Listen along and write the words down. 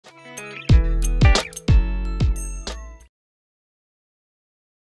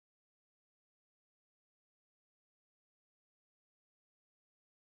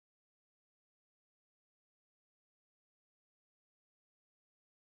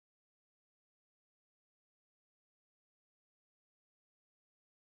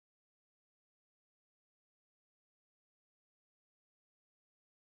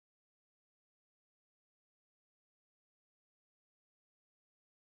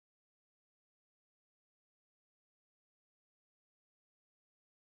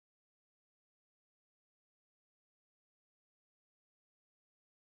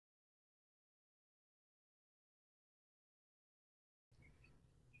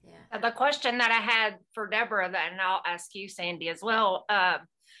The question that I had for Deborah, that, and I'll ask you, Sandy, as well.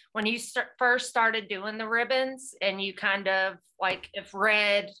 When you first started doing the ribbons, and you kind of like, if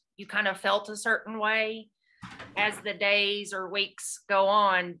red, you kind of felt a certain way, as the days or weeks go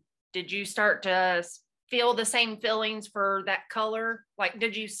on, did you start to feel the same feelings for that color? Like,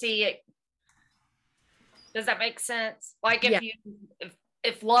 did you see it? Does that make sense? Like, if you,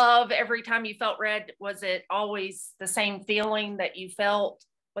 if love, every time you felt red, was it always the same feeling that you felt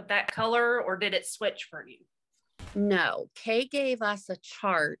with that color, or did it switch for you? No, Kay gave us a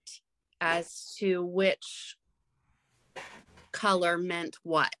chart as to which color meant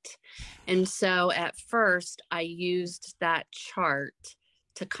what. And so at first I used that chart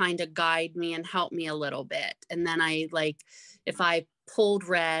to kind of guide me and help me a little bit. And then I, like, if I pulled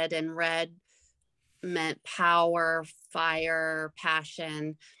red and red meant power, fire,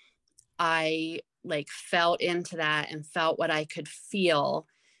 passion, I like felt into that and felt what I could feel,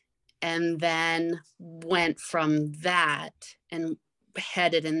 and then went from that and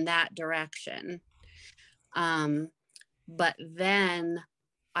headed in that direction. But then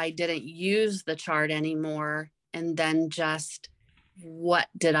I didn't use the chart anymore, and then just, what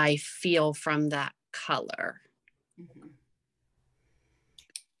did I feel from that color? Mm-hmm.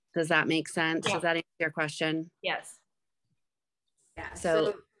 Does that make sense? Yeah. Does that answer your question? Yes. Yeah.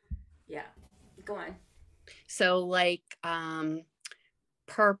 So yeah, go on. So like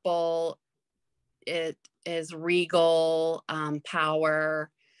purple, it is regal, power,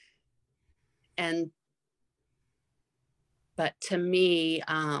 and but to me,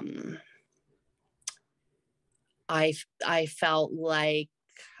 I felt like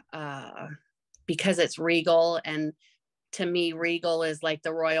because it's regal, and to me, regal is like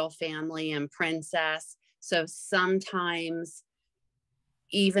the royal family and princess. So sometimes,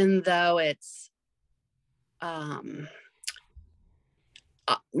 even though it's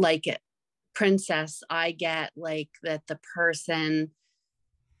like it, princess, I get like that the person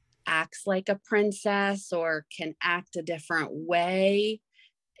acts like a princess or can act a different way.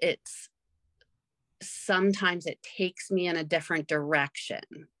 It's sometimes it takes me in a different direction.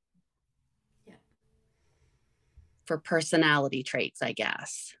 Yeah. For personality traits, I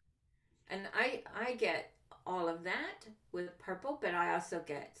guess. And I get all of that with purple, but I also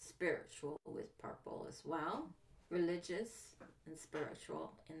get spiritual with purple as well. Religious and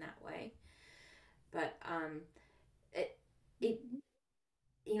spiritual in that way. But it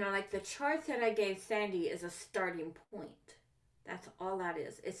you know, like the chart that I gave Sandy is a starting point. That's all that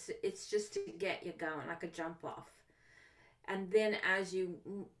is. It's just to get you going, like a jump off. And then as you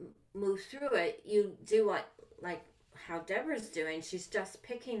move through it, you do what, like how Deborah's doing. She's just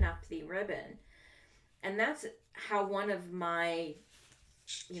picking up the ribbon. And that's how one of my,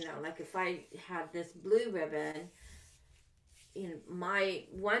 you know, like if I had this blue ribbon, you know, my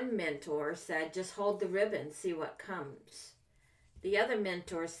one mentor said, just hold the ribbon, see what comes. The other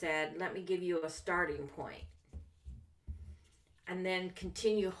mentor said, let me give you a starting point. And then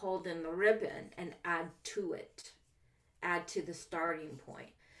continue holding the ribbon and add to it. Add to the starting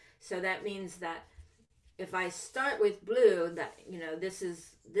point. So that means that if I start with blue, that, you know, this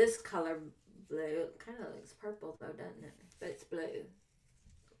is this color blue. It kind of looks purple though, doesn't it? But it's blue.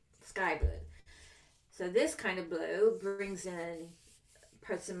 Sky blue. So this kind of blue brings in,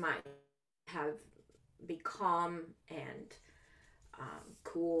 person might be calm and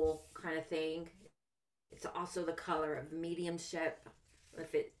cool kind of thing. It's also the color of mediumship.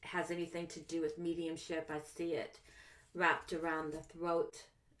 If it has anything to do with mediumship, I see it wrapped around the throat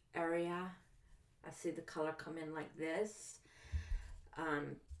area. I see the color come in like this.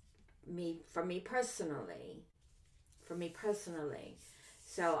 For me personally.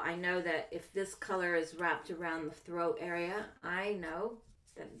 So I know that if this color is wrapped around the throat area, I know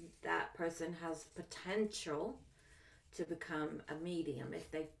that that person has potential to become a medium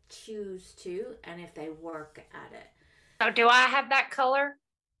if they choose to and if they work at it. So do I have that color?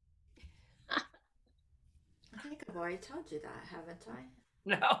 I think I've already told you that, haven't I?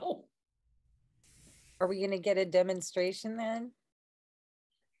 No. Are we going to get a demonstration then?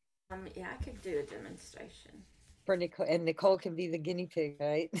 Yeah, I could do a demonstration. For Nicole, and Nicole can be the guinea pig,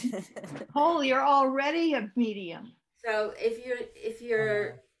 right? Nicole, you're already a medium. So if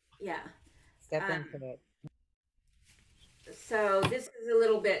you're yeah. Step into it. So this is a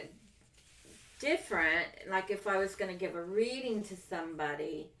little bit different. Like if I was going to give a reading to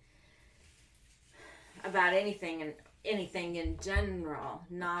somebody about anything in general,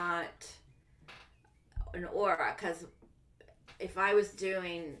 not an aura, because if I was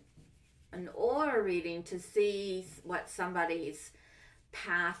doing an aura reading to see what somebody's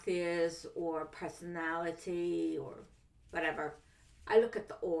path is or personality or whatever, I look at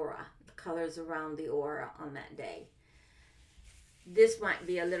the aura, the colors around the aura on that day. This might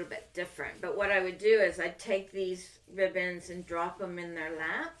be a little bit different, but what I would do is I'd take these ribbons and drop them in their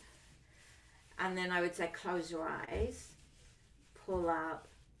lap, and then I would say, close your eyes, pull out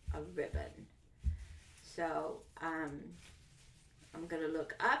a ribbon. So I'm going to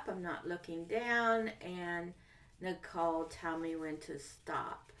look up, I'm not looking down, and Nicole, tell me when to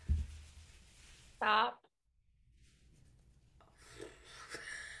stop. Stop.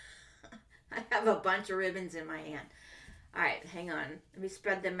 I have a bunch of ribbons in my hand. All right, hang on. Let me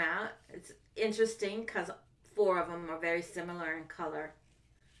spread them out. It's interesting because 4 of them are very similar in color.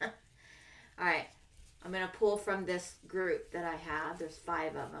 All right, I'm going to pull from this group that I have. There's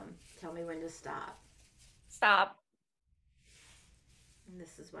 5 of them. Tell me when to stop. Stop. And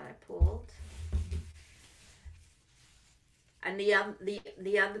this is what I pulled. And the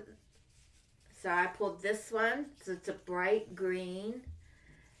other, so I pulled this one. So it's a bright green.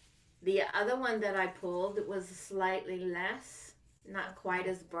 The other one that I pulled was slightly less, not quite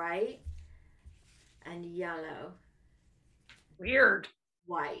as bright, and yellow. Weird.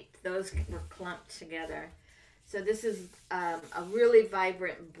 White. Those were clumped together. So this is a really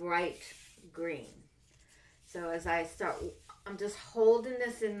vibrant, bright green. So as I start, I'm just holding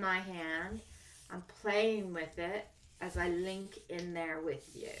this in my hand. I'm playing with it as I link in there with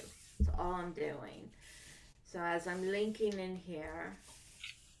you. That's all I'm doing. So as I'm linking in here,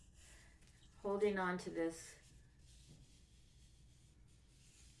 holding on to this.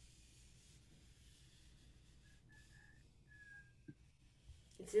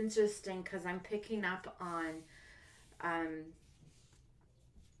 It's interesting because I'm picking up on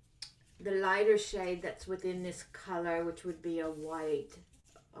the lighter shade that's within this color, which would be a white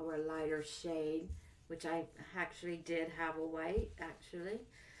or a lighter shade, which I actually did have a white, actually.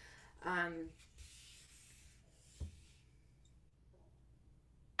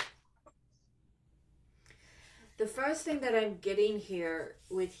 The first thing that I'm getting here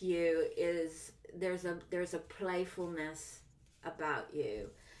with you is there's a playfulness about you,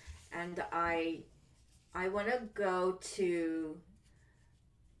 and I want to go to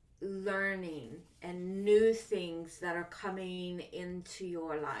learning and new things that are coming into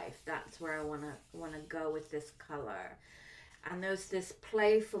your life. That's where I want to go with this color. And there's this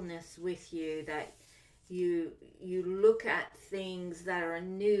playfulness with you that you look at things that are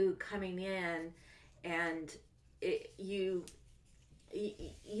new coming in, and you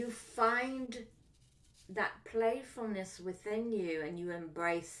find that playfulness within you, and you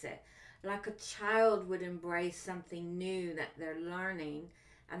embrace it like a child would embrace something new that they're learning,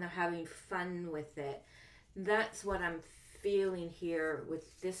 and they're having fun with it. That's what I'm feeling here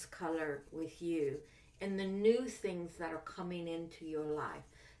with this color with you, and the new things that are coming into your life,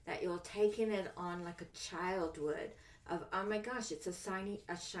 that you're taking it on like a child would, of, oh my gosh, it's a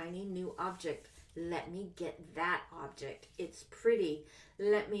shiny new object. Let me get that object. It's pretty.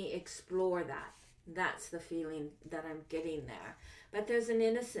 Let me explore that. That's the feeling that I'm getting there. But there's an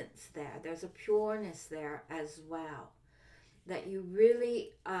innocence there. There's a pureness there as well. That you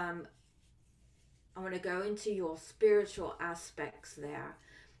really, I want to go into your spiritual aspects there.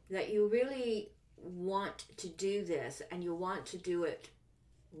 That you really want to do this, and you want to do it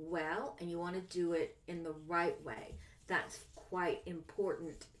well, and you want to do it in the right way. That's quite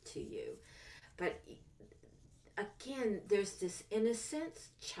important to you. But again, there's this innocence,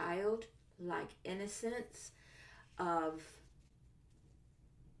 childlike innocence of,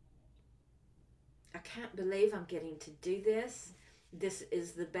 I can't believe I'm getting to do this. This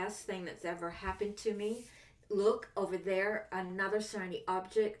is the best thing that's ever happened to me. Look over there, another shiny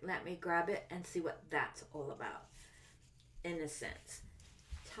object. Let me grab it and see what that's all about. Innocence.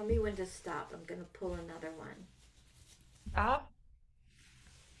 Tell me when to stop. I'm going to pull another one. Stop.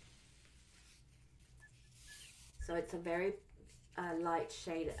 So it's a very light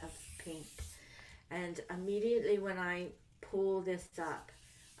shade of pink. And immediately when I pull this up,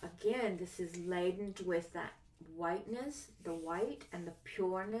 again, this is laden with that whiteness, the white and the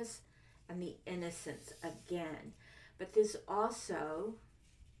pureness and the innocence again. But this also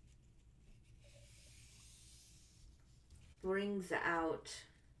brings out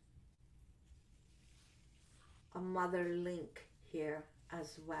a mother link here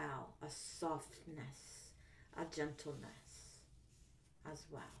as well, a softness, a gentleness as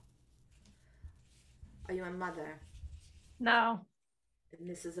well. Are you a mother? No. And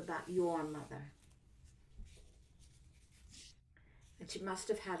this is about your mother. And she must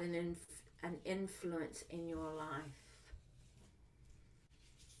have had an influence in your life.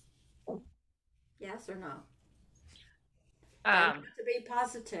 Yes or no? To be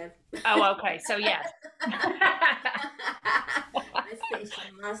positive. Oh, okay. So yes. I think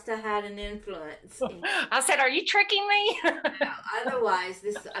she must have had an influence. I said, "Are you tricking me?" Otherwise,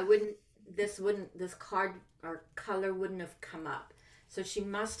 this card or color wouldn't have come up. So she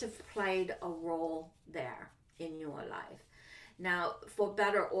must have played a role there in your life. Now, for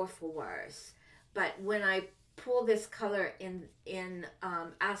better or for worse. But when I pull this color in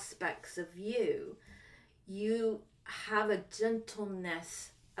aspects of you, you have a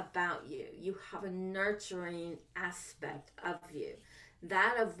gentleness about you. You have a nurturing aspect of you,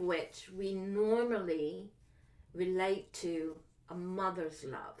 that of which we normally relate to a mother's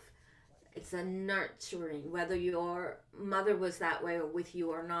love. It's a nurturing, whether your mother was that way or with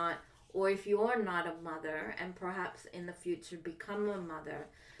you or not, or if you're not a mother and perhaps in the future become a mother,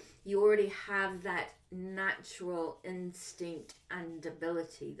 you already have that natural instinct and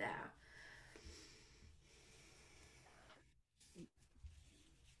ability there.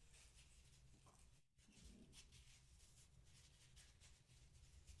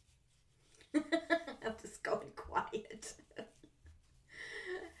 I'm just going quiet.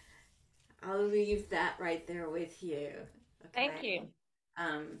 I'll leave that right there with you. Okay? Thank you.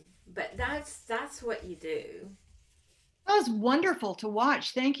 But that's what you do. That was wonderful to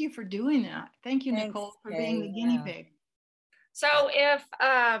watch. Thank you for doing that. Thank you, Thanks, Nicole, for Kay. being the guinea Yeah. pig. So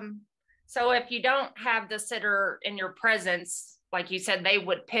if you don't have the sitter in your presence, like you said, they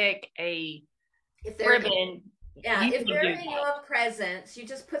would pick a If they're ribbon. Yeah, You if can they're do in that. your presence, you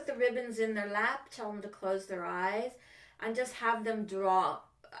just put the ribbons in their lap, tell them to close their eyes, and just have them draw.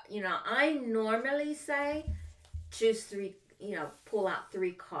 I normally say choose three, pull out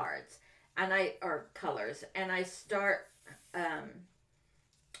 3 cards, or colors, and I start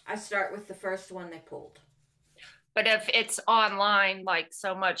with the first one they pulled. But if it's online, like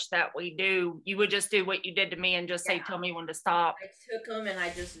so much that we do, you would just do what you did to me and just say, "Tell me when to stop." I took them and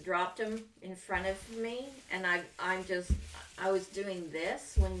I just dropped them in front of me, and I was doing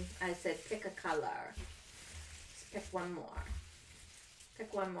this when I said pick a color. Just pick one more.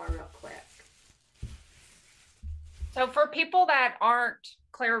 Pick one more real quick. So for people that aren't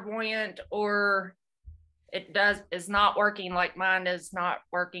clairvoyant, or is not working, like mine is not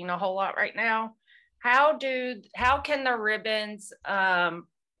working a whole lot right now, how can the ribbons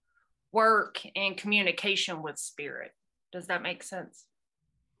work in communication with spirit? Does that make sense?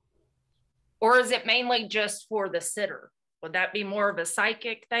 Or is it mainly just for the sitter? Would that be more of a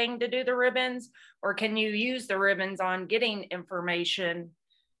psychic thing to do the ribbons? Or can you use the ribbons on getting information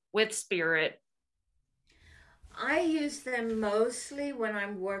with spirit? I use them mostly when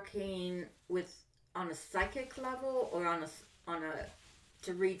I'm working on a psychic level, or on a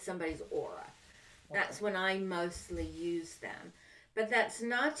to read somebody's aura. That's when I mostly use them. But that's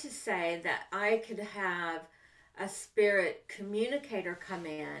not to say that I could have a spirit communicator come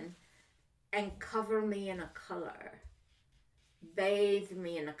in and cover me in a color, bathe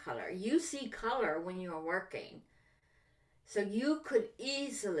me in a color. You see color when you're working. So you could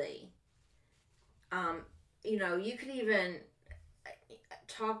easily, you could even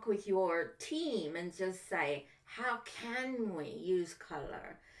talk with your team and just say, how can we use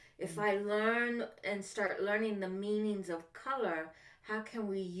color? If I learn and start learning the meanings of color, how can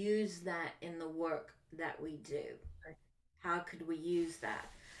we use that in the work that we do? How could we use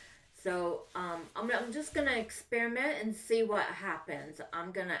that? So I'm just going to experiment and see what happens.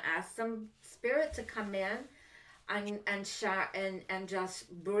 I'm going to ask some spirit to come in and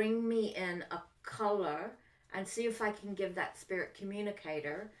just bring me in a color, and see if I can give that spirit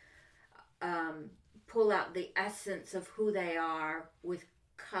communicator, pull out the essence of who they are with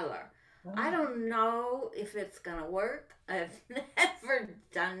color. Oh. I don't know if it's gonna work. I've never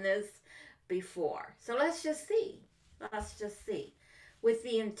done this before. So let's just see with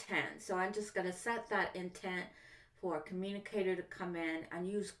the intent. So I'm just gonna set that intent for a communicator to come in and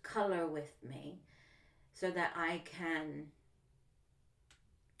use color with me so that I can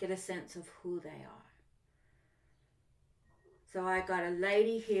get a sense of who they are. So I got a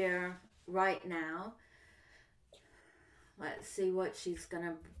lady here right now. Let's see what she's going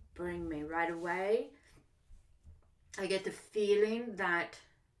to bring me right away. I get the feeling that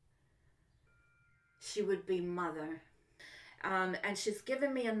she would be mother. And she's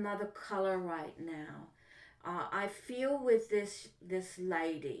giving me another color right now. I feel with this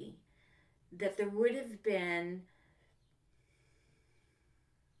lady that there would have been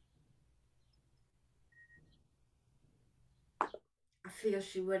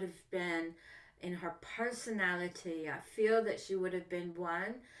she would have been, in her personality, I feel that she would have been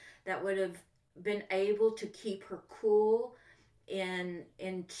one that would have been able to keep her cool in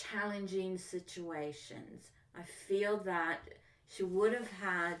challenging situations. I feel that she would have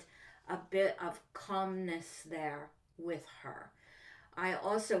had a bit of calmness there with her. I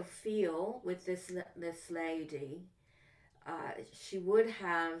also feel with this lady, she would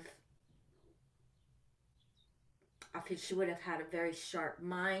have, I feel she would have had a very sharp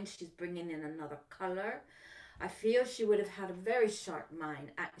mind. She's bringing in another color. I feel she would have had a very sharp mind,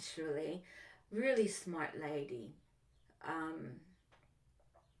 actually. Really smart lady.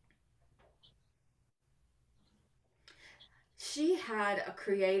 She had a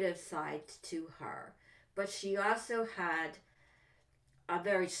creative side to her, but she also had a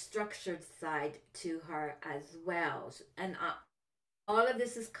very structured side to her as well. And all of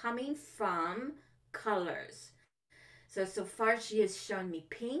this is coming from colors. So far she has shown me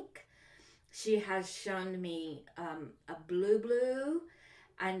pink. She has shown me a blue,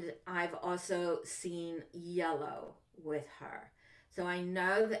 and I've also seen yellow with her. So I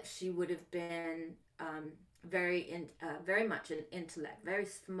know that she would have been very much an intellect, very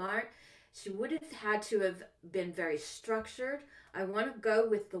smart. She would have had to have been very structured. I want to go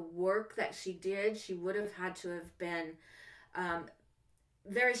with the work that she did. She would have had to have been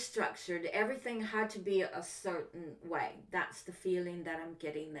very structured. Everything had to be a certain way. That's the feeling that I'm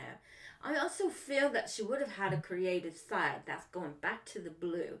getting there. I also feel that she would have had a creative side. That's going back to the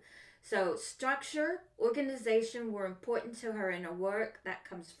blue. So structure, organization were important to her in her work. That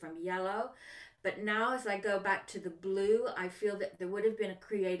comes from yellow. But now as I go back to the blue, I feel that there would have been a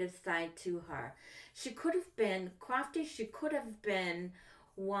creative side to her. She could have been crafty. She could have been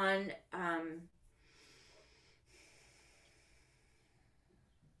one...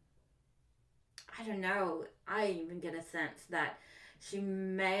 I don't know. I even get a sense that she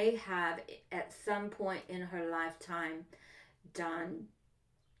may have at some point in her lifetime done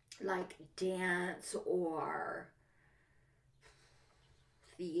like dance or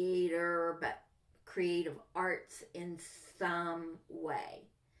theater, but creative arts in some way.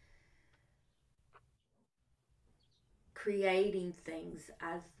 Creating things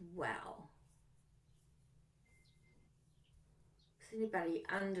as well. Does anybody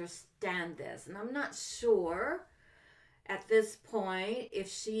understand this? And I'm not sure at this point if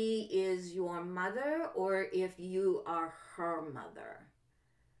she is your mother or if you are her mother.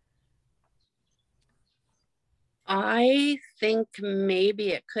 I think maybe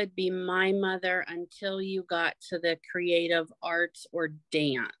it could be my mother until you got to the creative arts or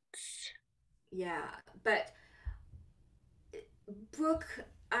dance. Yeah, but Brooke,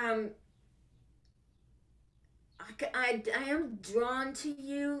 I am drawn to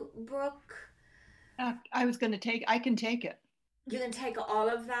you, Brooke. I can take it. You can take all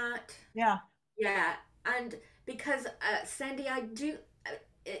of that. Yeah. Yeah, and because Sandy, I do.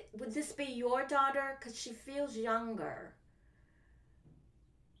 Would this be your daughter? Because she feels younger.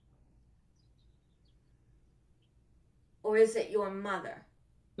 Or is it your mother?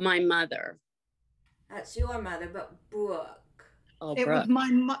 My mother. That's your mother, but Brooke. Oh, It was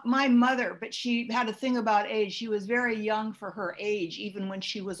Brooke. my mother, but she had a thing about age. She was very young for her age, even when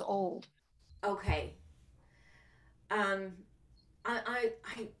she was old. Okay.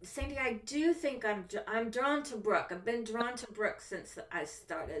 Sandy, I do think I'm drawn to Brooke. I've been drawn to Brooke since I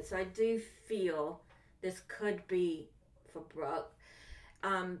started, so I do feel this could be for Brooke.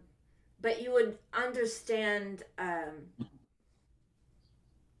 But you would understand.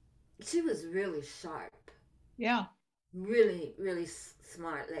 She was really sharp. Yeah. Really, really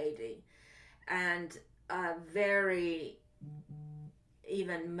smart lady, and very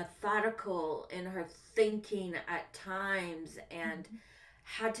even methodical in her thinking at times, and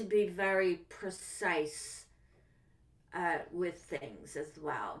had to be very precise with things as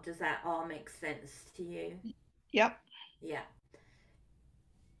well. Does that all make sense to you? Yep. Yeah.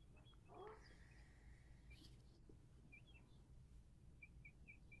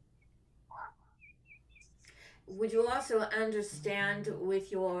 Would you also understand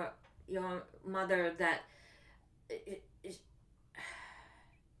with your mother that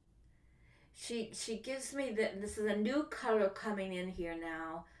she gives me that this is a new color coming in here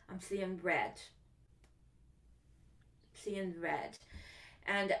now. I'm seeing red. Seeing red.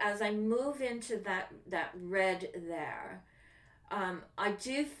 And as I move into that red there, I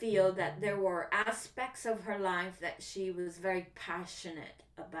do feel that there were aspects of her life that she was very passionate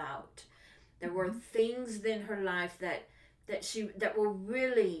about. There were things in her life that were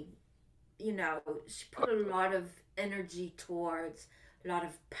really, she put a lot of energy towards, a lot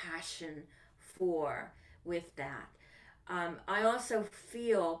of passion for with that. I also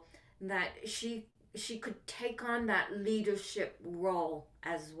feel that she could take on that leadership role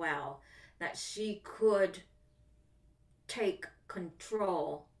as well, that she could take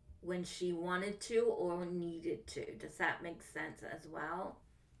control when she wanted to or needed to. Does that make sense as well?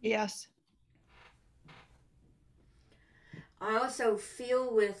 Yes. I also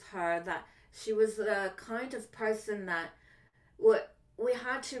feel with her that she was the kind of person that what we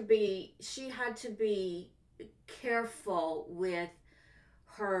had to be, she had to be careful with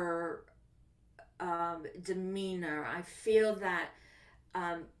her demeanor. I feel that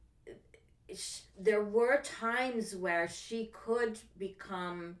um, there were times where she could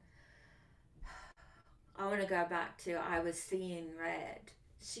become, I want to go back to I was seeing red.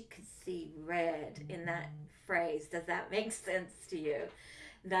 She could see red in that phrase. Does that make sense to you?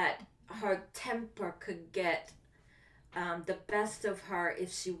 That her temper could get the best of her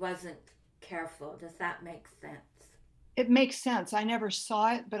if she wasn't careful. Does that make sense? It makes sense. I never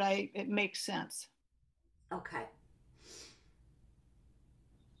saw it, but it makes sense. Okay.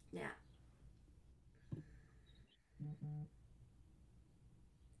 Yeah.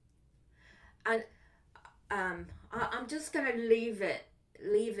 And I'm just gonna leave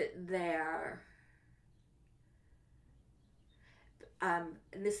it there. And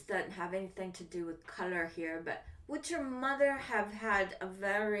this doesn't have anything to do with color here, but would your mother have had a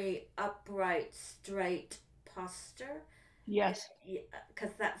very upright, straight posture? Yes.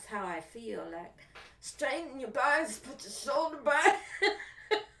 Because that's how I feel. Like, straighten your bars, put your shoulder back.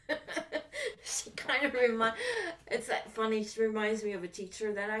 She kind of it's that funny. She reminds me of a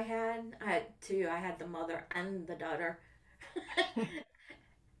teacher that I had. I had two. I had the mother and the daughter.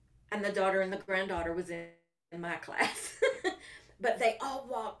 And the daughter and the granddaughter was in my class. But they all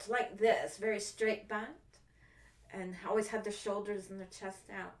walked like this, very straight backed, and always had their shoulders and their chest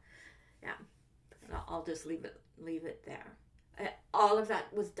out. Yeah, I'll just leave it there. All of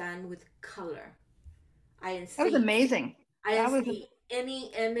that was done with color. I didn't see. That was amazing. I didn't see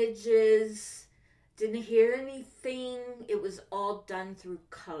any images. Didn't hear anything. It was all done through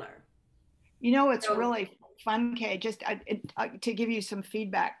color. You know, it's really fun, Kay. Just to give you some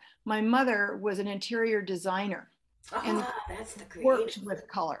feedback. My mother was an interior designer. And that's the creative. Worked with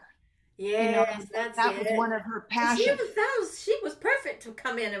color. Yes, that was one of her passions. She was perfect to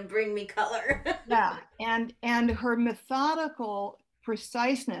come in and bring me color. Yeah, and her methodical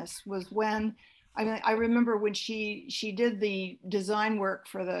preciseness was when I remember when she did the design work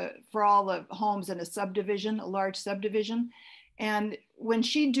for all the homes in a large subdivision, and when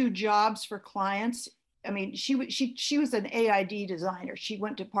she'd do jobs for clients, I mean, she was an AID designer. She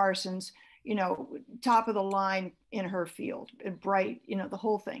went to Parsons, top of the line in her field, bright, the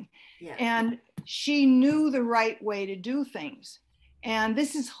whole thing. Yeah. And she knew the right way to do things. And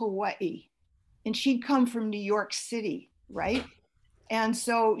this is Hawaii. And she'd come from New York City, right? And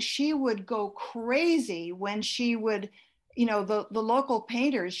so she would go crazy when she would, the local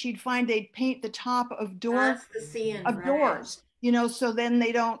painters, she'd find they'd paint the top of doors, so then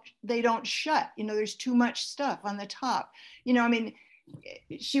they don't shut, there's too much stuff on the top. I mean,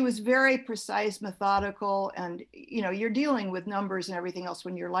 she was very precise, methodical, and you're dealing with numbers and everything else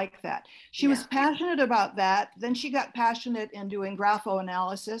when you're like that. She was passionate about that. Then she got passionate in doing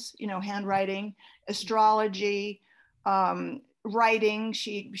graphoanalysis, handwriting, astrology, writing.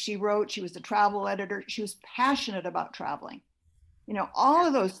 She wrote. She was the travel editor. She was passionate about traveling, all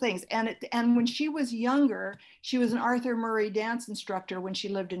of those things. And when she was younger, she was an Arthur Murray dance instructor when she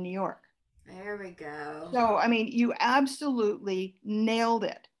lived in New York. There we go. So, I mean, you absolutely nailed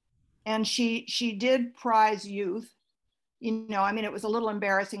it. And she did prize youth. I mean, it was a little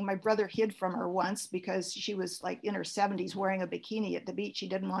embarrassing. My brother hid from her once because she was like in her 70s wearing a bikini at the beach. She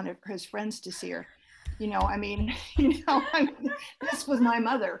didn't want his friends to see her. I mean, this was my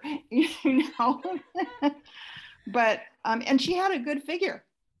mother, But, and she had a good figure.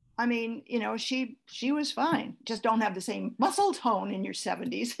 I mean, she was fine. Just don't have the same muscle tone in your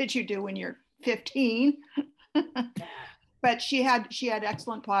 70s that you do when you're 15. But she had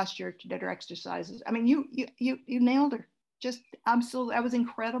excellent posture. She did her exercises. I mean, you nailed her. Just absolutely. That was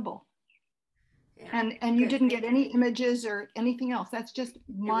incredible. Yeah, and you didn't get any images or anything else. That's just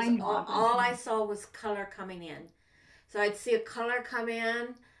mind-boggling. All I saw was color coming in. So I'd see a color come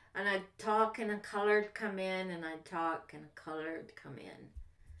in, and I'd talk, and a colored come in, and I'd talk, and a colored come in.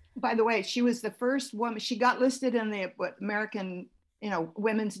 By the way, she was the first woman. She got listed in the American,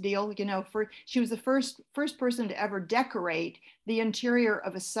 women's deal. She was the first person to ever decorate the interior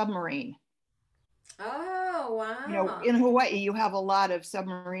of a submarine. Oh, wow! In Hawaii, you have a lot of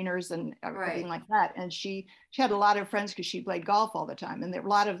submariners and everything like that. And she had a lot of friends because she played golf all the time, and a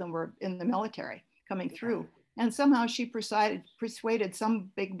lot of them were in the military coming through. And somehow she persuaded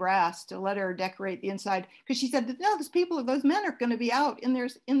some big brass to let her decorate the inside, because she said, no, those men are going to be out in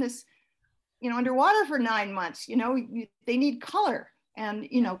this, underwater for 9 months. They need color, and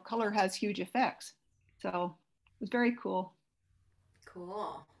color has huge effects. So it was very cool.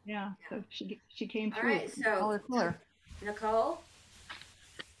 Cool. Yeah. So she came through. All right. So color. Nicole,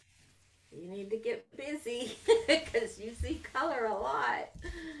 you need to get busy because you see color a lot.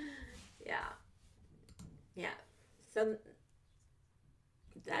 Yeah. Yeah. So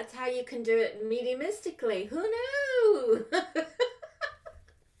that's how you can do it mediumistically. Who knew?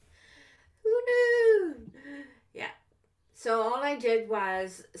 Who knew? Yeah. So all I did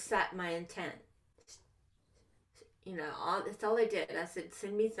was set my intent. You know, that's all I did. I said,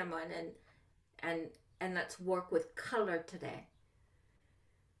 send me someone and let's work with color today.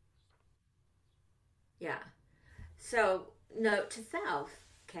 Yeah. So note to self,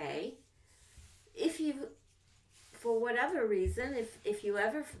 okay? If you, for whatever reason, if you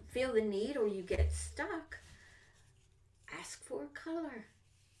ever feel the need or you get stuck, ask for color.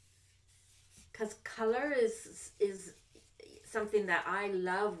 Because color is something that I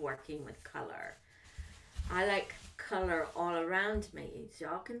love working with color. I like color all around me. As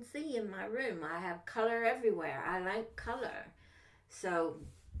y'all can see in my room, I have color everywhere. I like color. So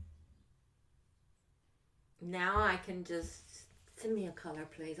now I can just send me a color,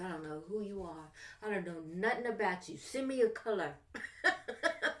 please. I don't know who you are. I don't know nothing about you. Send me a color.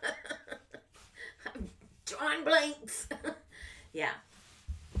 I'm drawing blanks. Yeah.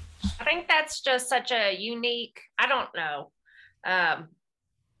 I think that's just such a unique, I don't know.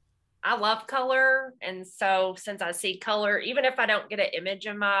 I love color. And so since I see color, even if I don't get an image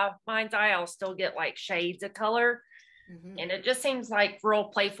in my mind's eye, I'll still get like shades of color. Mm-hmm. And it just seems like real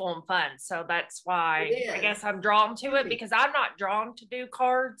playful and fun. So that's why I guess I'm drawn to it, because I'm not drawn to do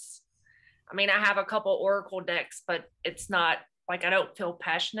cards. I mean, I have a couple Oracle decks, but it's not like, I don't feel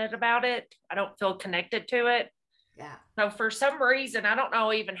passionate about it. I don't feel connected to it. Yeah. So for some reason, I don't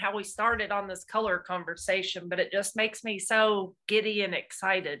know even how we started on this color conversation, but it just makes me so giddy and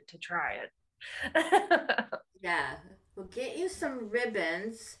excited to try it. Yeah. Well, get you some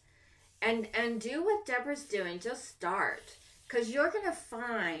ribbons and do what Deborah's doing. Just start. Because you're going to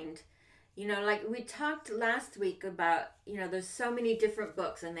find, you know, like we talked last week about, you know, there's so many different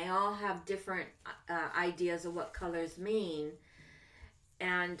books and they all have different ideas of what colors mean.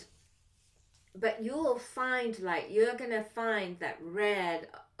 But you'll find, like, you're going to find that red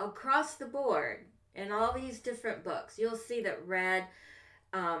across the board in all these different books. You'll see that red,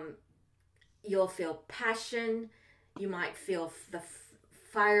 you'll feel passion. You might feel the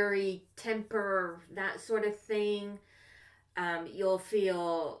fiery temper, that sort of thing. You'll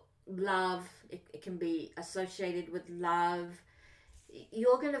feel love. It can be associated with love.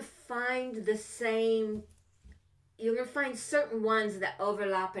 You're going to find the same. You're going to find certain ones that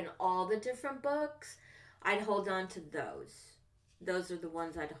overlap in all the different books. I'd hold on to those. Those are the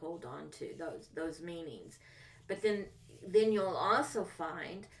ones I'd hold on to, those meanings. But then you'll also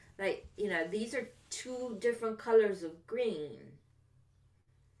find that, you know, these are two different colors of green.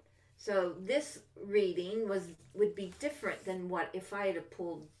 So this reading would be different than what if I had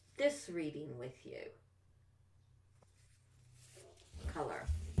pulled this reading with you. Color.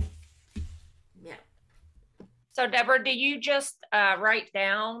 Yeah. So Deborah, do you just write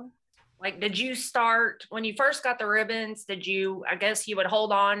down, like, did you start when you first got the ribbons? Did you, I guess you would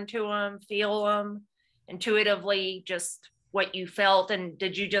hold on to them, feel them intuitively, just what you felt? And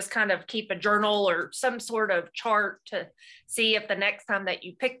did you just kind of keep a journal or some sort of chart to see if the next time that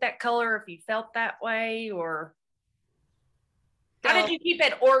you picked that color, if you felt that way? Or how did you keep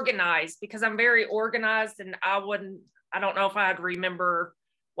it organized? Because I'm very organized and I don't know if I'd remember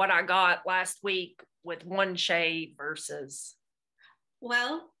what I got last week with one shade versus.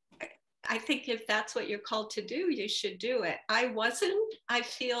 Well, I think if that's what you're called to do, you should do it. I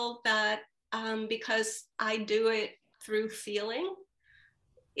feel that because I do it through feeling,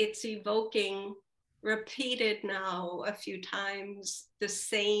 it's evoking repeated now a few times the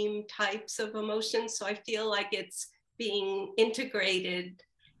same types of emotions. So I feel like it's being integrated.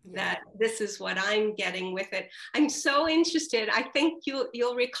 That this is what I'm getting with it. I'm so interested. I think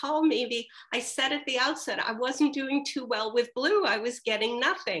you'll recall maybe I said at the outset, I wasn't doing too well with blue. I was getting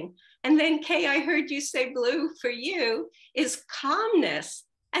nothing. And then Kay, I heard you say blue for you is calmness.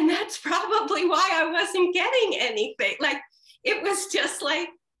 And that's probably why I wasn't getting anything. Like, it was just like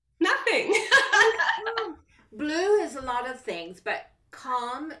nothing. Blue is a lot of things, but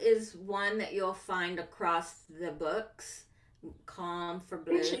calm is one that you'll find across the books. Calm for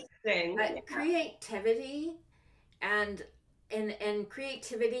blue. Interesting. But creativity and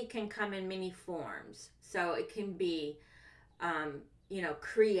creativity can come in many forms. So it can be you know,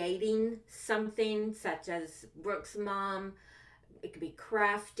 creating something such as Brooke's mom. It could be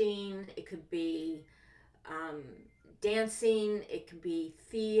crafting, it could be dancing, it could be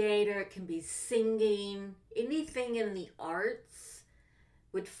theater, it can be singing, anything in the arts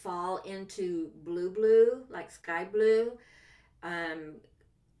would fall into blue, like sky blue,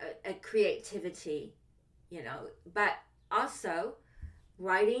 a creativity, you know. But also,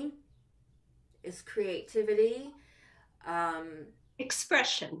 writing is creativity.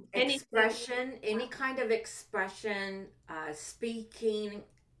 Expression. Expression, any kind of expression, speaking,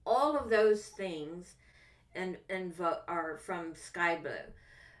 all of those things, and are from sky blue.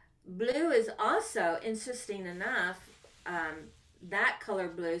 Blue is also, interesting enough, that color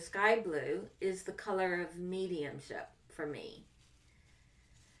blue, sky blue, is the color of mediumship for me.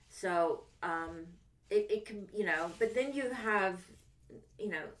 So it can, you know, but then you have, you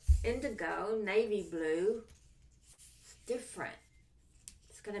know, indigo, navy blue. It's different.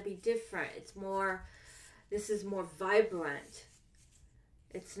 It's going to be different. It's more, this is more vibrant.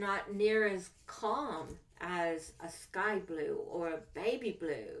 It's not near as calm as a sky blue or a baby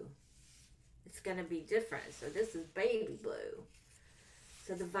blue. It's going to be different. So this is baby blue.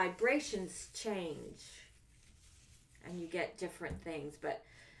 So the vibrations change and you get different things. But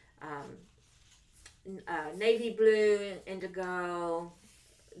navy blue, indigo,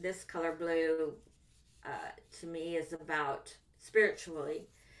 this color blue, to me is about, spiritually,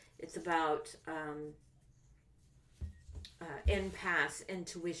 it's about empaths,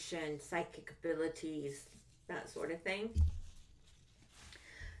 intuition, psychic abilities, that sort of thing.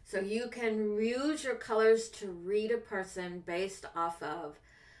 So you can use your colors to read a person based off of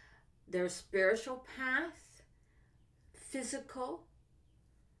their spiritual path, physical,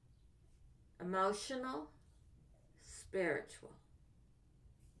 emotional, spiritual,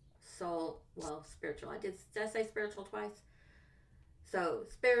 soul, well, spiritual. Did I say spiritual twice? So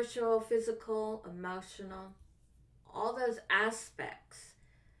spiritual, physical, emotional, all those aspects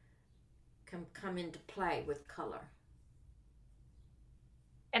can come into play with color.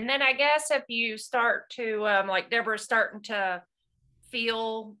 And then I guess if you start to, like Deborah's starting to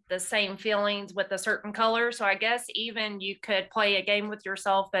feel the same feelings with a certain color. So I guess even you could play a game with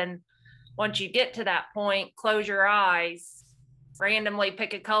yourself, and once you get to that point, close your eyes, randomly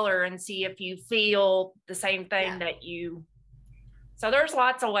pick a color and see if you feel the same thing that you. So there's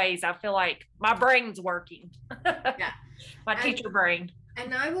lots of ways. I feel like my brain's working. Yeah. My teacher brain.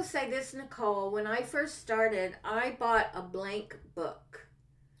 And I will say this, Nicole, when I first started, I bought a blank book.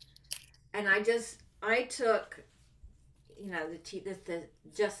 And I took, you know,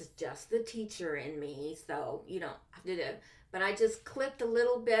 just the teacher in me, so you don't have to do it. But I just clipped a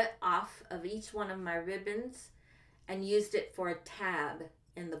little bit off of each one of my ribbons and used it for a tab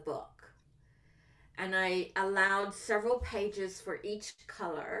in the book. And I allowed several pages for each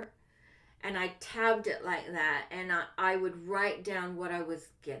color, and I tabbed it like that, and I would write down what I was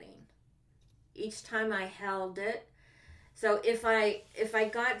getting each time I held it. So if I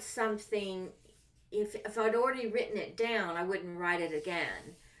got something, if I'd already written it down, I wouldn't write it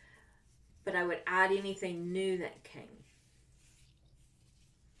again, but I would add anything new that came.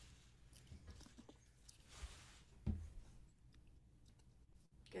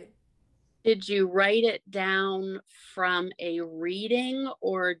 Good. Did you write it down from a reading,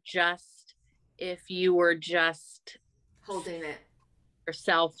 or just if you were just holding it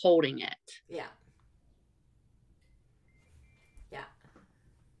yourself holding it? Yeah.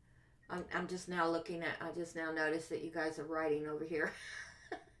 I'm just now looking at, I just now noticed that you guys are writing over here.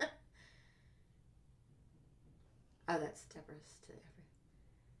 Oh, that's Deborah's to Deborah.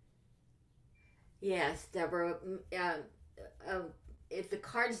 Yes, Deborah. If the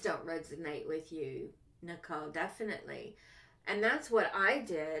cards don't resonate with you, Nicole, definitely. And that's what I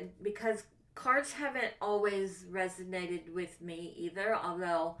did, because cards haven't always resonated with me either,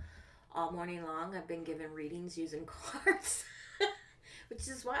 although all morning long I've been given readings using cards. Which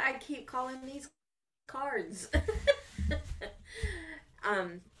is why I keep calling these cards.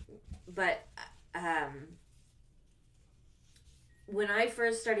 But when I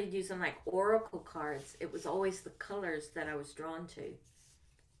first started using like oracle cards, it was always the colors that I was drawn to.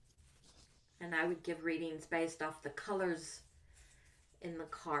 And I would give readings based off the colors in the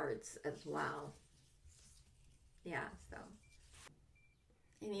cards as well. Yeah, so.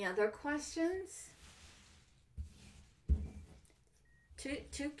 Any other questions?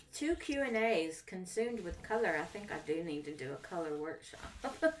 Two Q&As consumed with color. I think I do need to do a color workshop.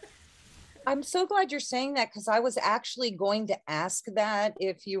 I'm so glad you're saying that, because I was actually going to ask that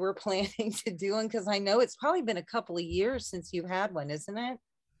if you were planning to do one, because I know it's probably been a couple of years since you had one, isn't it?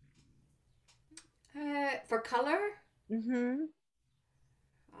 For color? Mm-hmm.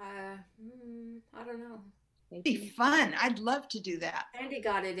 I don't know. It'd be fun. I'd love to do that. Andy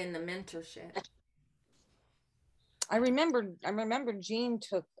got it in the mentorship. I remember Jean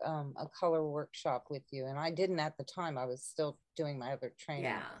took a color workshop with you, and I didn't at the time. I was still doing my other training.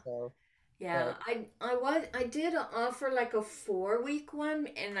 Yeah. So Yeah, I did offer like a 4-week one,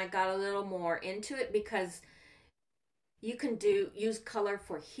 and I got a little more into it because you can use color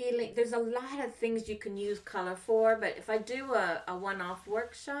for healing. There's a lot of things you can use color for, but if I do a one-off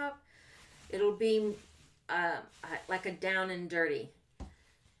workshop, it'll be like a down and dirty.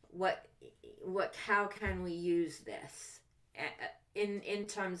 How can we use this in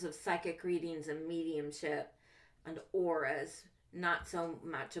terms of psychic readings and mediumship and auras? Not so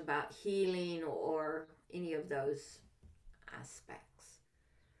much about healing or any of those aspects.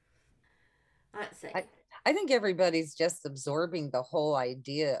 Let's see. I think everybody's just absorbing the whole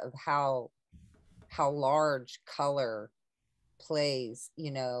idea of how large color plays,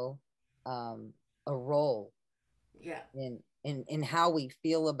 a role. Yeah. In how we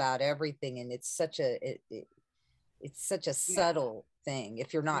feel about everything, and it's such a subtle thing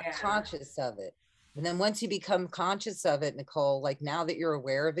if you're not conscious of it. And then once you become conscious of it, Nicole, like now that you're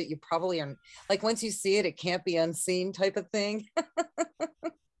aware of it, you probably are, like, once you see it, it can't be unseen type of thing.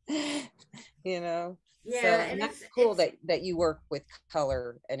 Yeah, so, and that's cool that you work with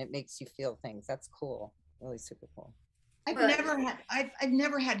color and it makes you feel things. That's cool. Really super cool. I've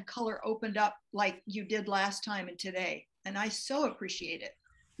never had color opened up like you did last time and today, and I so appreciate it.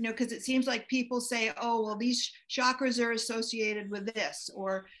 Because it seems like people say, oh, well, these chakras are associated with this,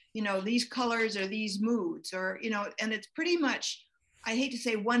 or, these colors are these moods, or, and it's pretty much, I hate to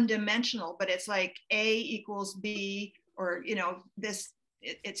say one dimensional, but it's like A equals B, or,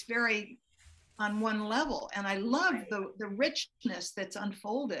 it's very on one level. And I love the richness that's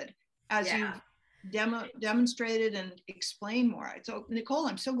unfolded as you've demonstrated and explained more. So, Nicole,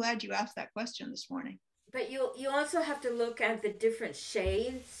 I'm so glad you asked that question this morning. But you also have to look at the different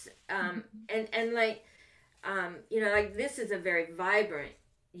shades, and like, like this is a very vibrant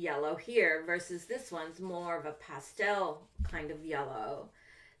yellow here versus this one's more of a pastel kind of yellow.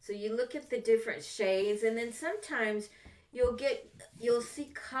 So you look at the different shades, and then sometimes you'll see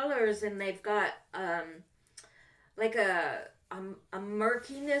colors and they've got like a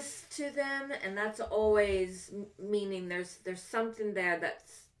murkiness to them, and that's always meaning there's something there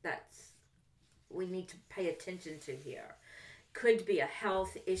that's we need to pay attention to here. Could be a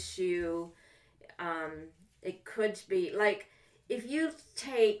health issue. It could be like if you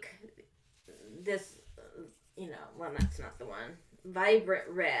take this, well, that's not the one. Vibrant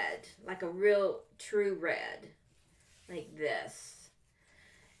red, like a real true red, like this.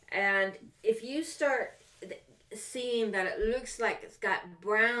 And if you start seeing that it looks like it's got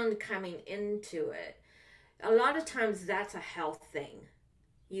brown coming into it, a lot of times that's a health thing.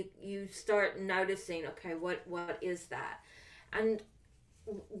 You start noticing, okay, what is that? And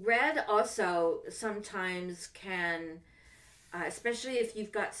red also sometimes can, especially if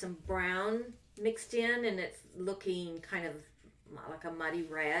you've got some brown mixed in and it's looking kind of like a muddy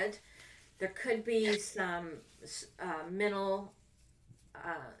red, there could be some mental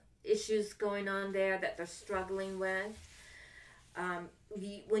issues going on there that they're struggling with.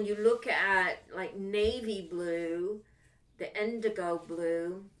 When you look at like navy blue, the indigo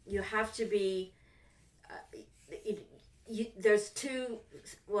blue, you have to be, there's two,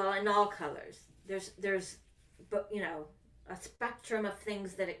 well, in all colors, there's, but a spectrum of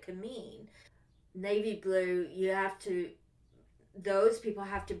things that it can mean. Navy blue, those people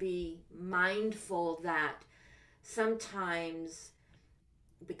have to be mindful that sometimes,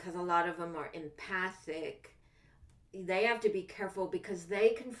 because a lot of them are empathic, they have to be careful because they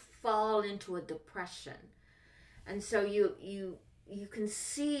can fall into a depression. And so you can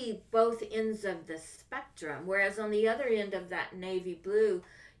see both ends of the spectrum, whereas on the other end of that navy blue,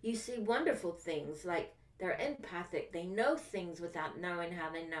 you see wonderful things, like they're empathic, they know things without knowing how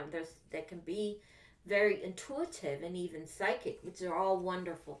they know. They can be very intuitive and even psychic, which are all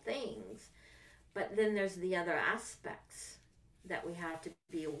wonderful things. But then there's the other aspects that we have to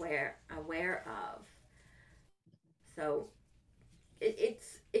be aware of. So it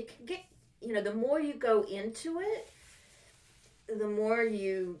can get, the more you go into it, the more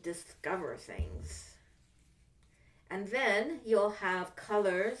you discover things. And then you'll have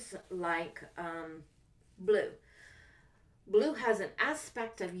colors like blue. Blue has an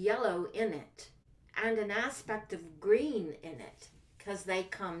aspect of yellow in it and an aspect of green in it because they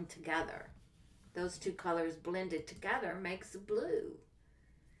come together. Those two colors blended together makes blue.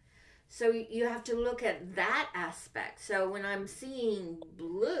 So you have to look at that aspect. So when I'm seeing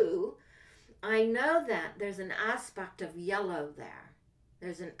blue, I know that there's an aspect of yellow there.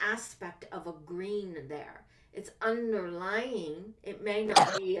 There's an aspect of a green there. It's underlying. It may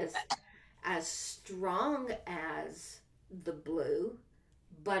not be as strong as the blue,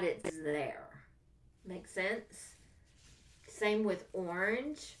 but it's there. Make sense? Same with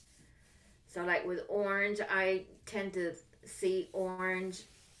orange. So like with orange, I tend to see orange,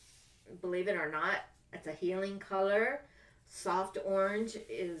 believe it or not, it's a healing color. Soft orange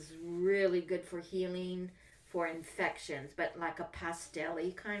is really good for healing, for infections, but like a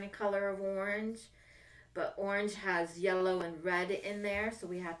pastel-y kind of color of orange. But orange has yellow and red in there, so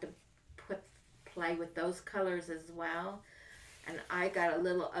we have to play with those colors as well. And I got a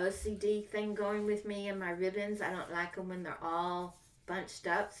little OCD thing going with me and my ribbons. I don't like them when they're all bunched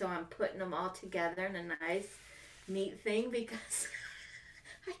up, so I'm putting them all together in a nice, neat thing because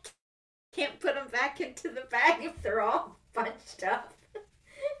I can't put them back into the bag if they're all bunched up.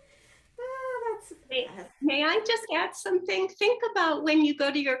 May I just add something? Think about when you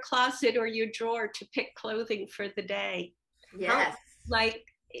go to your closet or your drawer to pick clothing for the day. Yes. Like,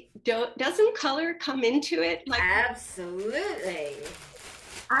 doesn't color come into it? Like, absolutely.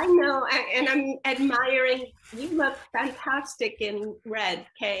 I know, and I'm admiring. You look fantastic in red,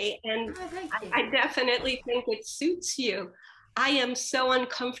 Kay, and I definitely think it suits you. I am so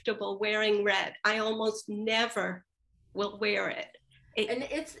uncomfortable wearing red. I almost never will wear it. And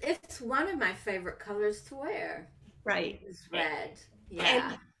it's one of my favorite colors to wear. Right. It's red. Yeah.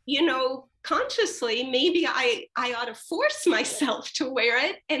 And, you know, consciously, maybe I ought to force myself to wear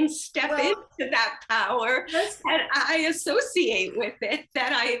it and step into that power that I associate with it,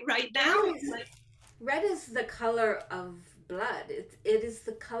 that I right now. Red is the color of blood. It is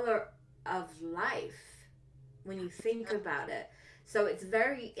the color of life when you think about it. So it's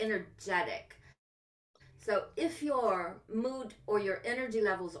very energetic. So if your mood or your energy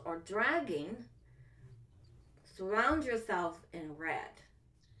levels are dragging, surround yourself in red.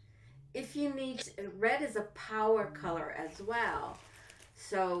 If you need, red is a power color as well.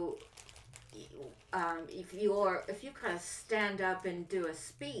 So if you kind of stand up and do a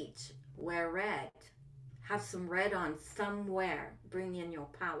speech, wear red. Have some red on somewhere. Bring in your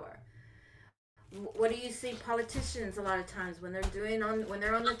power. What do you see politicians a lot of times when they're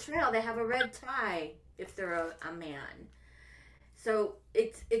on the trail? They have a red tie if they're a man. So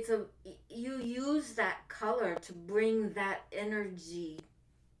you use that color to bring that energy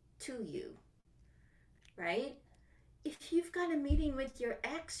to you, right? If you've got a meeting with your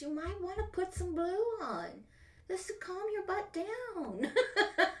ex, you might want to put some blue on just to calm your butt down.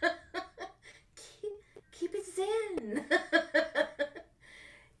 keep it zen.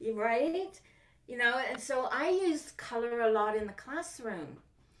 Right? You know, and so I used color a lot in the classroom.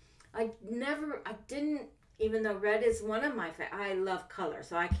 I didn't, even though red is one of my I love color,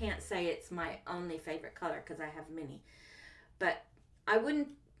 so I can't say it's my only favorite color because I have many. But I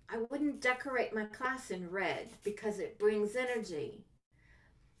wouldn't decorate my class in red because it brings energy.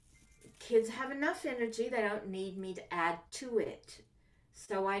 Kids have enough energy, they don't need me to add to it.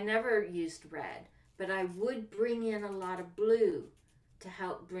 So I never used red, but I would bring in a lot of blue to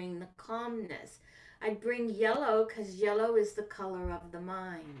help bring the calmness. I'd bring yellow because yellow is the color of the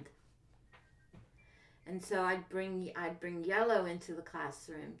mind. And so I'd bring yellow into the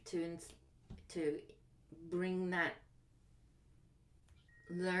classroom to bring that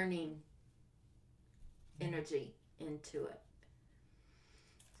learning energy into it.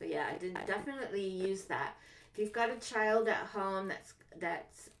 So yeah, I did definitely use that. If you've got a child at home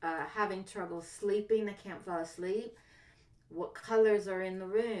that's having trouble sleeping, they can't fall asleep, what colors are in the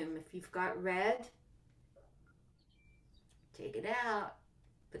room? If you've got red, take it out,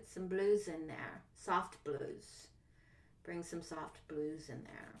 put some blues in there, soft blues. Bring some soft blues in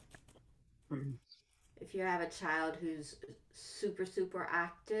there. Mm-hmm. If you have a child who's super, super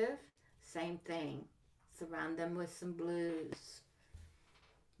active, same thing. Surround them with some blues.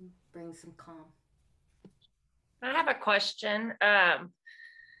 Bring some calm. I have a question.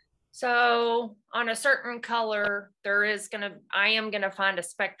 So on a certain color, I am gonna find a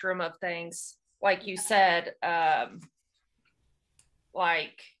spectrum of things. Like you said,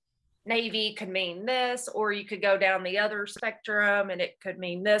 like navy could mean this, or you could go down the other spectrum and it could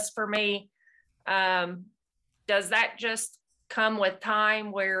mean this for me. Does that just come with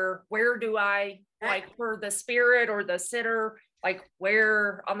time? Where do I, like for the spirit or the sitter, like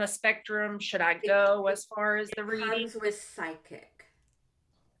where on the spectrum should I go as far as the reading? It comes with psychic.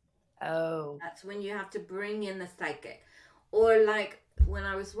 Oh. That's when you have to bring in the psychic. Or like when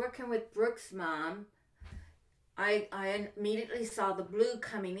I was working with Brooke's mom, I immediately saw the blue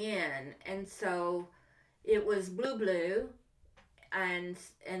coming in, and so it was blue, and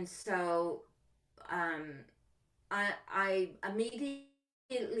so I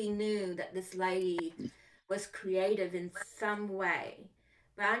immediately knew that this lady was creative in some way,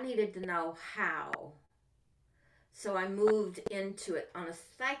 but I needed to know how. So I moved into it on a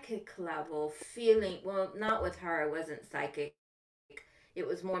psychic level, feeling, well, not with her, it wasn't psychic. It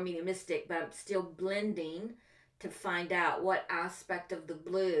was more mediumistic, but I'm still blending to find out what aspect of the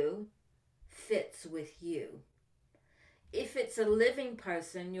blue fits with you. If it's a living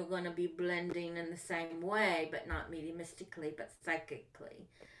person, you're going to be blending in the same way, but not mediumistically, but psychically.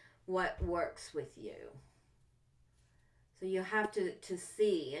 What works with you? So you have to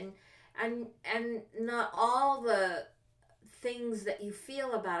see, and not all the things that you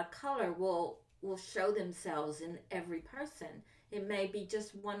feel about a color will show themselves in every person. It may be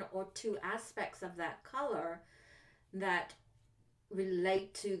just one or two aspects of that color that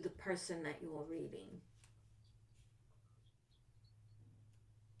relate to the person that you're reading.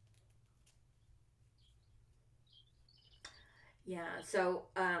 Yeah, so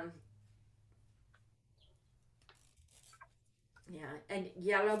yeah, and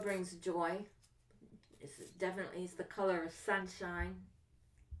yellow brings joy. It's definitely the color of sunshine,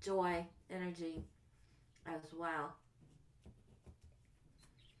 joy, energy as well.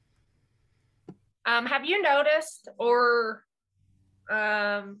 Have you noticed, or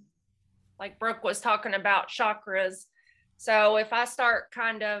like Brooke was talking about chakras, so if I start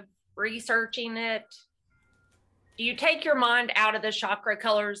kind of researching it, do you take your mind out of the chakra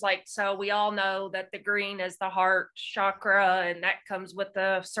colors? Like, so we all know that the green is the heart chakra, and that comes with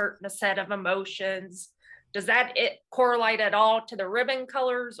a certain set of emotions. Does that correlate at all to the ribbon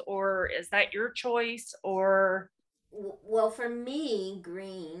colors, or is that your choice? Or well, for me,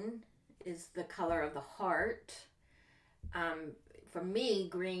 green is the color of the heart. For me,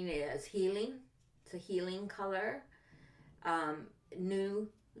 green is healing. It's a healing color.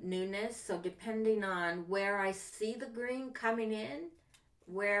 Newness. So depending on where I see the green coming in,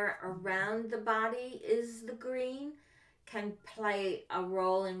 where around the body is the green, can play a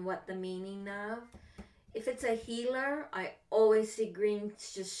role in what the meaning of. If it's a healer, I always see green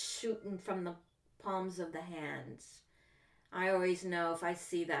just shooting from the palms of the hands. I always know if I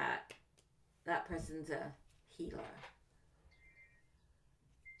see that person's a healer.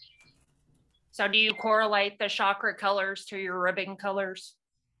 so do you correlate the chakra colors to your ribbon colors?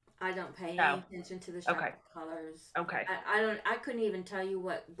 I don't pay any attention to the chakra colors. Okay. I couldn't even tell you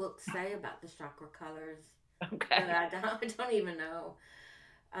what books say about the chakra colors. Okay. I don't even know.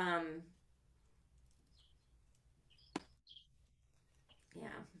 Yeah,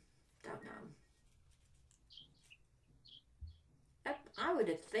 don't know. I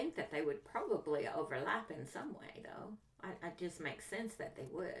would think that they would probably overlap in some way, though. It just makes sense that they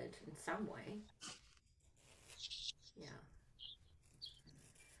would in some way. Yeah.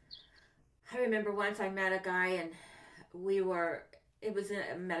 I remember once I met a guy, and it was in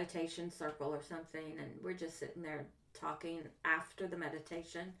a meditation circle or something, and we're just sitting there talking after the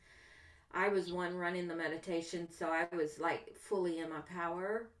meditation. I was one running the meditation, so I was like fully in my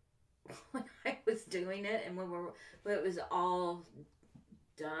power when I was doing it, and when it was all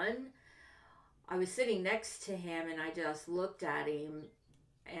done, I was sitting next to him, and I just looked at him,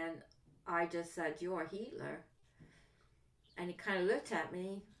 and I just said, "You're a healer." And he kind of looked at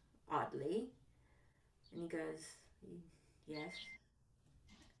me oddly, and he goes, "Yes."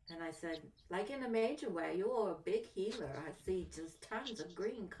 And I said, "Like in a major way, you're a big healer. I see just tons of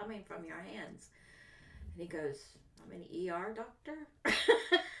green coming from your hands." And he goes, "I'm an ER doctor."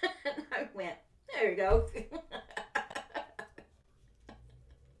 And I went, "There you go."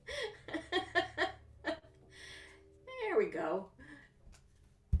 There we go.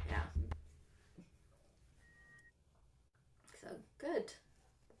 Yeah. So good.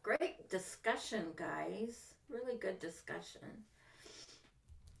 Great discussion, guys. Really good discussion.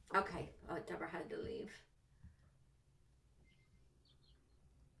 Okay. Oh, Deborah had to leave.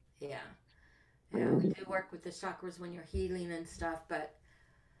 Yeah. Yeah, we do work with the chakras when you're healing and stuff, but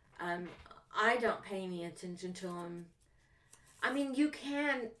I don't pay any attention to them. I mean, you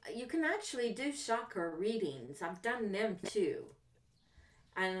can actually do chakra readings. I've done them too,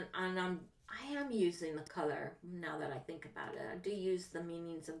 and I am using the color now that I think about it. I do use the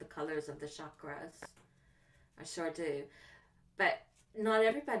meanings of the colors of the chakras. I sure do, but not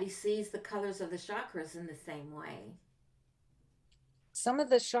everybody sees the colors of the chakras in the same way. Some of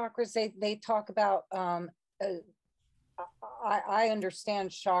the chakras they talk about. I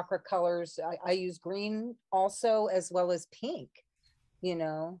understand chakra colors. I use green also, as well as pink,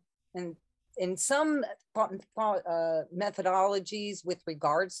 and in some methodologies with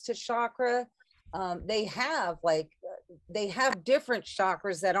regards to chakra, they have different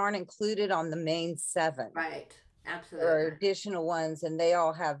chakras that aren't included on the main 7. Right. Absolutely. Or additional ones, and they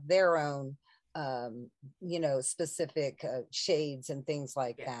all have their own you know, specific shades and things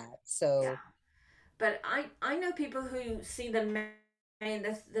like that. So, yeah. But I know people who see the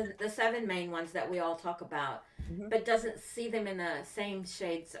the seven main ones that we all talk about, mhm. but doesn't see them in the same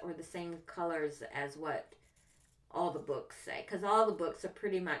shades or the same colors as what all the books say, because all the books are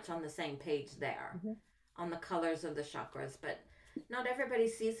pretty much on the same page there, Mhm. on the colors of the chakras, but not everybody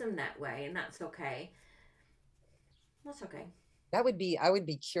sees them that way, and that's okay. That's okay. That would be, I would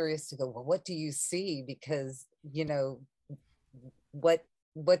be curious to go, well, what do you see? Because, you know, what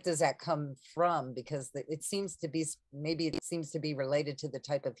does that come from? Because it seems to be, maybe it seems to be related to the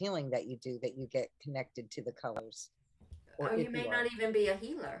type of healing that you do, that you get connected to the colors. Or Or if you may you not are. even be a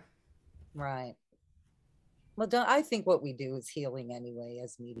healer. Right. Well, don't, I think what we do is healing anyway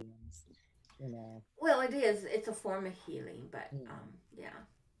as mediums, you know. Well, it is. It's a form of healing, but yeah.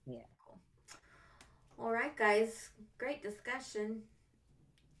 Yeah. Cool. All right, guys. Great discussion.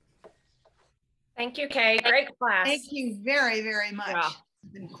 Thank you, Kay. Great class. Thank you very, very much. Yeah.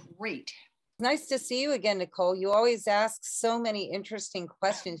 It's been great. Nice to see you again, Nicole. You always ask so many interesting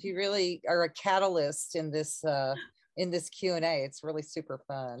questions. You really are a catalyst in this Q&A. It's really super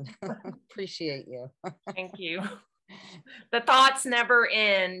fun. Appreciate you. Thank you. The thoughts never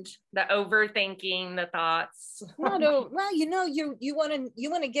end. The overthinking, the thoughts. No, well, you know, you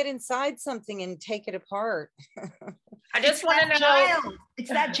want to get inside something and take it apart. I just want to know. Child. It's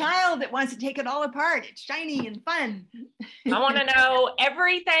that child that wants to take it all apart. It's shiny and fun. I want to know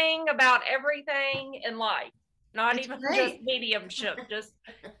everything about everything in life. Not It's even great. just mediumship, just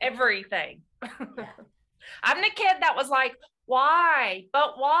everything. Yeah. I'm the kid that was like, why?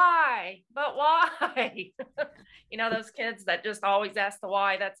 But why? But why? You know, those kids that just always ask the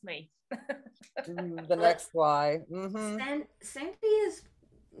why. That's me. The next why. Mm-hmm. Sandy is,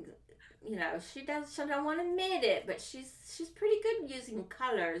 you know, she don't want to admit it, but she's pretty good using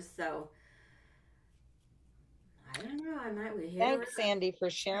colors, so I don't know. I might be. Thanks, Sandy, for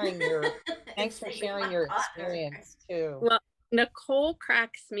sharing your thanks for sharing your experience too. Well, Nicole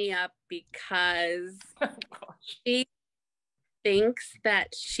cracks me up because she thinks that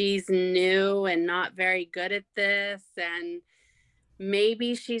she's new and not very good at this, and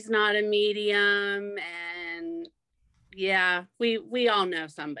maybe she's not a medium. And yeah, we all know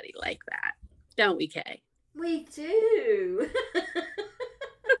somebody like that, don't we, Kay? We do.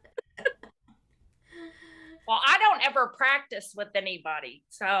 Well, I don't ever practice with anybody,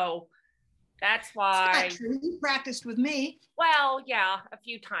 so that's why. It's not true. You practiced with me. Well, yeah, a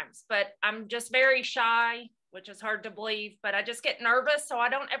few times, but I'm just very shy, which is hard to believe, but I just get nervous, so I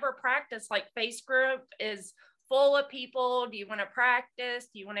don't ever practice. Like, face group is full of people. Do you want to practice?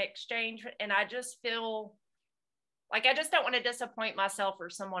 Do you want to exchange? And I just feel like I just don't want to disappoint myself or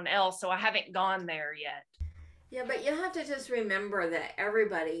someone else, so I haven't gone there yet. Yeah, but you have to just remember that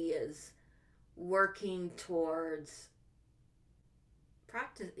everybody is working towards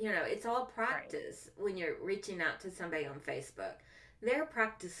practice. You know, it's all practice. Right. When you're reaching out to somebody on Facebook, they're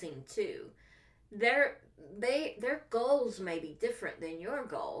practicing too. Their goals may be different than your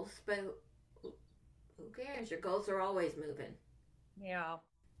goals, but who cares? Your goals are always moving. Yeah.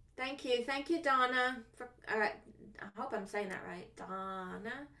 Thank you, Donna. I hope I'm saying that right,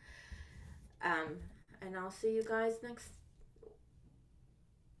 Donna. And I'll see you guys next.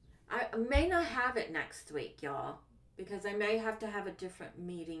 I may not have it next week, y'all, because I may have to have a different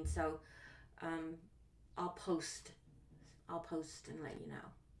meeting. So, I'll post and let you know.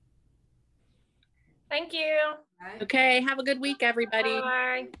 Thank you. Right. Okay. Have a good week, everybody.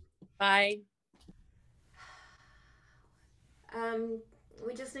 Bye. Bye.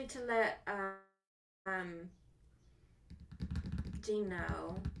 We just need to let Jean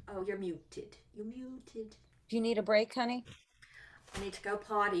know. Oh, you're muted. You're muted. Do you need a break, honey? I need to go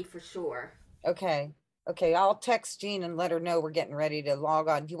potty for sure. Okay. I'll text Jean and let her know we're getting ready to log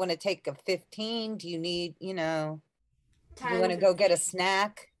on. Do you want to take a 15? Do you need, you know, 10, do you want to go get a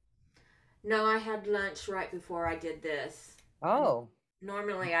snack? No, I had lunch right before I did this. Oh.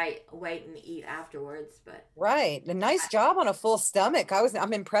 Normally I wait and eat afterwards, but. Right. A nice job on a full stomach.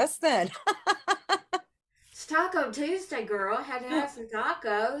 I'm impressed then. It's Taco Tuesday, girl. I had to have some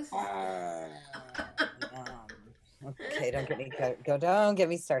tacos. Okay, don't get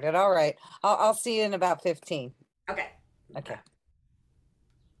me started. All right. I'll see you in about 15. Okay. Okay.